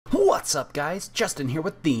What's up, guys? Justin here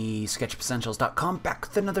with TheSketchUpEssentials.com, back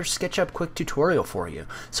with another SketchUp quick tutorial for you.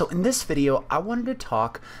 So in this video, I wanted to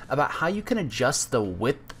talk about how you can adjust the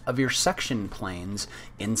width of your section planes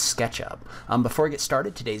in SketchUp. Before I get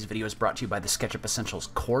started, today's video is brought to you by the SketchUp Essentials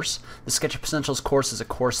course. The SketchUp Essentials course is a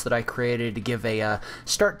course that I created to give a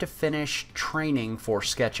start to finish training for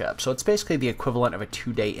SketchUp. So it's basically the equivalent of a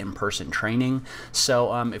 2-day in-person training.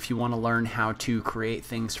 So if you want to learn how to create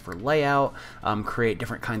things for layout, create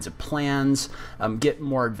different kinds of plans, get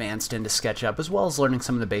more advanced into SketchUp, as well as learning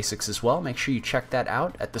some of the basics as well, make sure you check that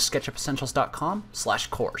out at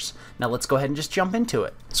TheSketchUpEssentials.com/course. Now let's go ahead and just jump into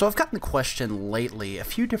it. So I've gotten the question lately a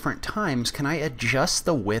few different times, can I adjust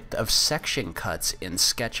the width of section cuts in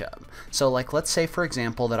SketchUp? So like, let's say for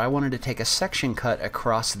example that I wanted to take a section cut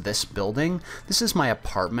across this building. This is my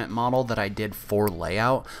apartment model that I did for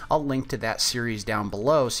layout. I'll link to that series down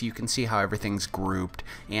below so you can see how everything's grouped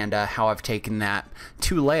and how I've taken that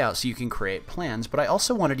to layout so you can create plans, but I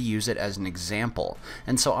also wanted to use it as an example.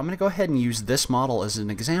 And so I'm going to go ahead and use this model as an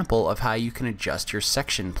example of how you can adjust your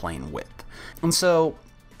section plane width. And so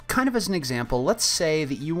kind of as an example, let's say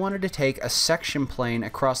that you wanted to take a section plane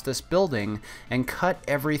across this building and cut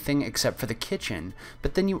everything except for the kitchen,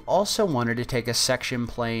 but then you also wanted to take a section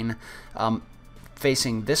plane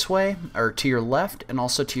facing this way, or to your left and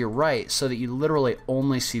also to your right, so that you literally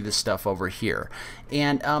only see the stuff over here.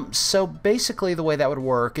 And so basically the way that would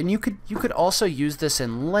work, and you could also use this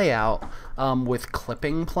in layout with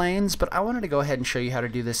clipping planes, but I wanted to go ahead and show you how to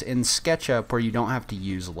do this in SketchUp where you don't have to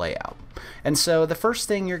use layout. And so the first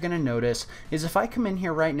thing you're going to notice is if I come in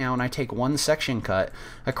here right now and I take one section cut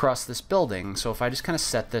across this building, so if I just kind of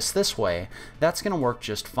set this way, that's going to work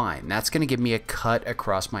just fine. That's going to give me a cut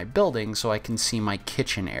across my building so I can see my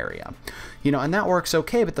kitchen area. You know, and that works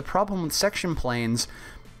okay, but the problem with section planes,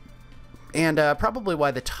 and probably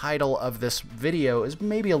why the title of this video is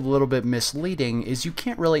maybe a little bit misleading, is you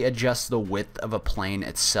can't really adjust the width of a plane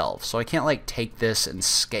itself. So I can't like take this and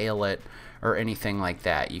scale it or anything like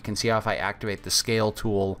that. You can see how if I activate the scale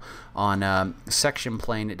tool on section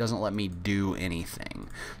plane, it doesn't let me do anything.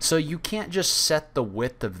 So you can't just set the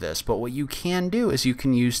width of this, but what you can do is you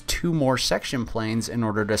can use 2 more section planes in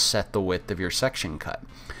order to set the width of your section cut.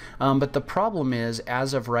 But the problem is,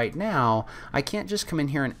 as of right now, I can't just come in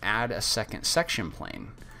here and add a second section plane.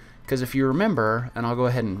 Because if you remember, and I'll go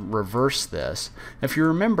ahead and reverse this, if you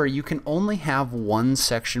remember, you can only have one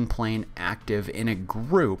section plane active in a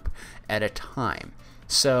group at a time.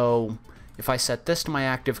 So if I set this to my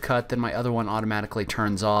active cut, then my other one automatically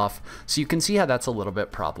turns off. So you can see how that's a little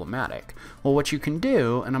bit problematic. Well, what you can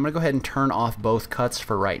do, and I'm going to go ahead and turn off both cuts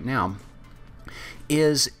for right now,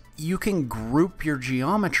 is you can group your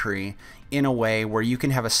geometry in a way where you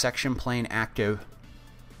can have a section plane active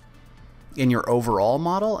in your overall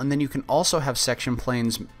model, and then you can also have section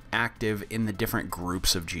planes active in the different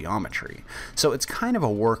groups of geometry. So it's kind of a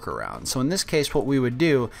workaround. So in this case, what we would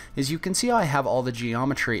do is, you can see how I have all the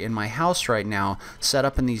geometry in my house right now set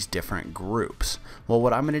up in these different groups. Well,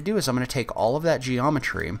 what I'm going to do is I'm going to take all of that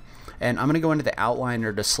geometry and I'm going to go into the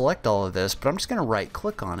outliner to select all of this, but I'm just going to right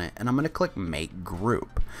click on it and I'm going to click Make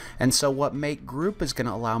Group. And so what Make Group is going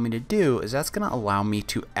to allow me to do is that's going to allow me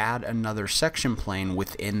to add another section plane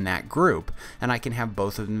within that group, and I can have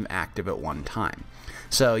both of them active at one time.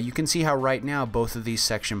 So you can see how right now both of these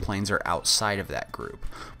section planes are outside of that group.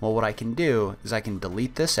 Well, what I can do is I can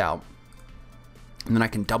delete this out, and then I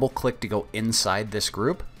can double click to go inside this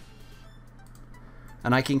group,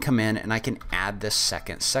 and I can come in and I can add this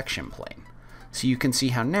second section plane. So you can see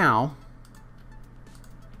how now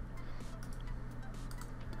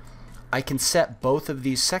I can set both of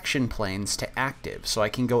these section planes to active. So I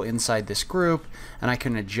can go inside this group and I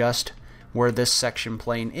can adjust where this section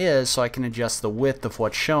plane is, so I can adjust the width of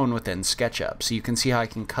what's shown within SketchUp. So you can see how I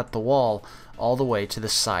can cut the wall all the way to the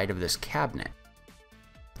side of this cabinet.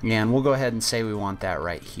 And we'll go ahead and say we want that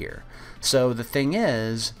right here. So the thing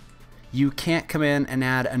is, you can't come in and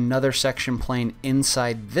add another section plane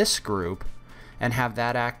inside this group and have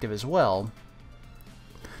that active as well,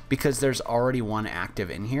 because there's already one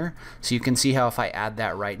active in here. So you can see how if I add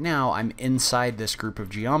that right now, I'm inside this group of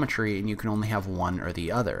geometry and you can only have one or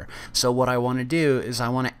the other. So what I want to do is I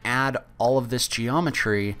want to add all of this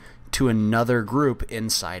geometry to another group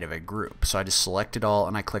inside of a group. So I just select it all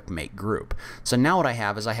and I click Make Group. So now what I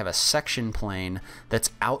have is I have a section plane that's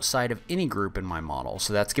outside of any group in my model.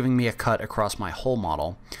 So that's giving me a cut across my whole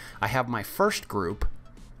model. I have my first group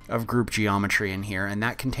of group geometry in here, and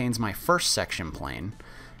that contains my first section plane.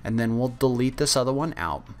 And then we'll delete this other one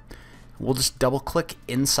out. We'll just double click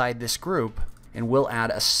inside this group and we'll add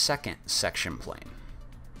a second section plane.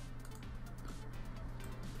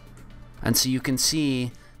 And so you can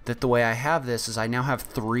see that the way I have this is I now have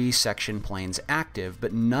 3 section planes active,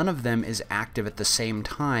 but none of them is active at the same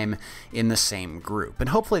time in the same group. And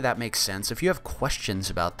hopefully that makes sense. If you have questions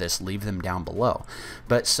about this, leave them down below.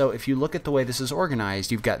 But so if you look at the way this is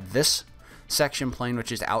organized, you've got this section plane,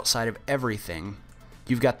 which is outside of everything.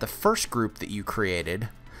 You've got the first group that you created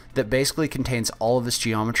that basically contains all of this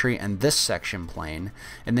geometry and this section plane,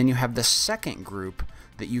 and then you have the second group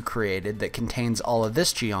that you created that contains all of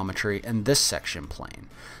this geometry and this section plane.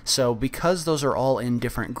 So because those are all in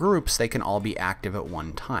different groups, they can all be active at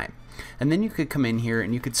one time. And then you could come in here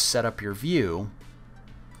and you could set up your view,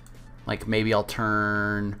 like maybe I'll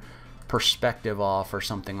turn perspective off or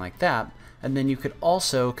something like that, and then you could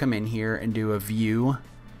also come in here and do a view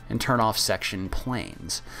and turn off section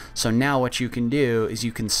planes. So now what you can do is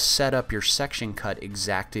you can set up your section cut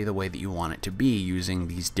exactly the way that you want it to be using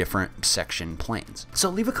these different section planes. So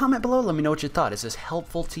leave a comment below, let me know what you thought. Is this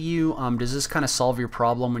helpful to you? Does this kind of solve your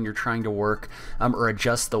problem when you're trying to work or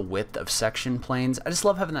adjust the width of section planes? I just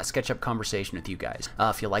love having that SketchUp conversation with you guys.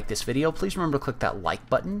 If you like this video, please remember to click that like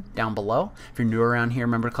button down below. If you're new around here,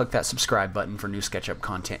 remember to click that subscribe button for new SketchUp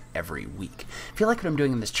content every week. If you like what I'm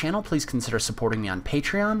doing in this channel, please consider supporting me on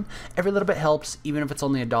Patreon. Every little bit helps, even if it's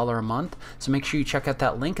only $1 a month, so make sure you check out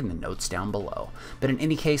that link in the notes down below. But in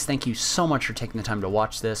any case, thank you so much for taking the time to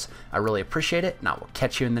watch this. I really appreciate it, and I will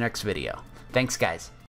catch you in the next video. Thanks, guys.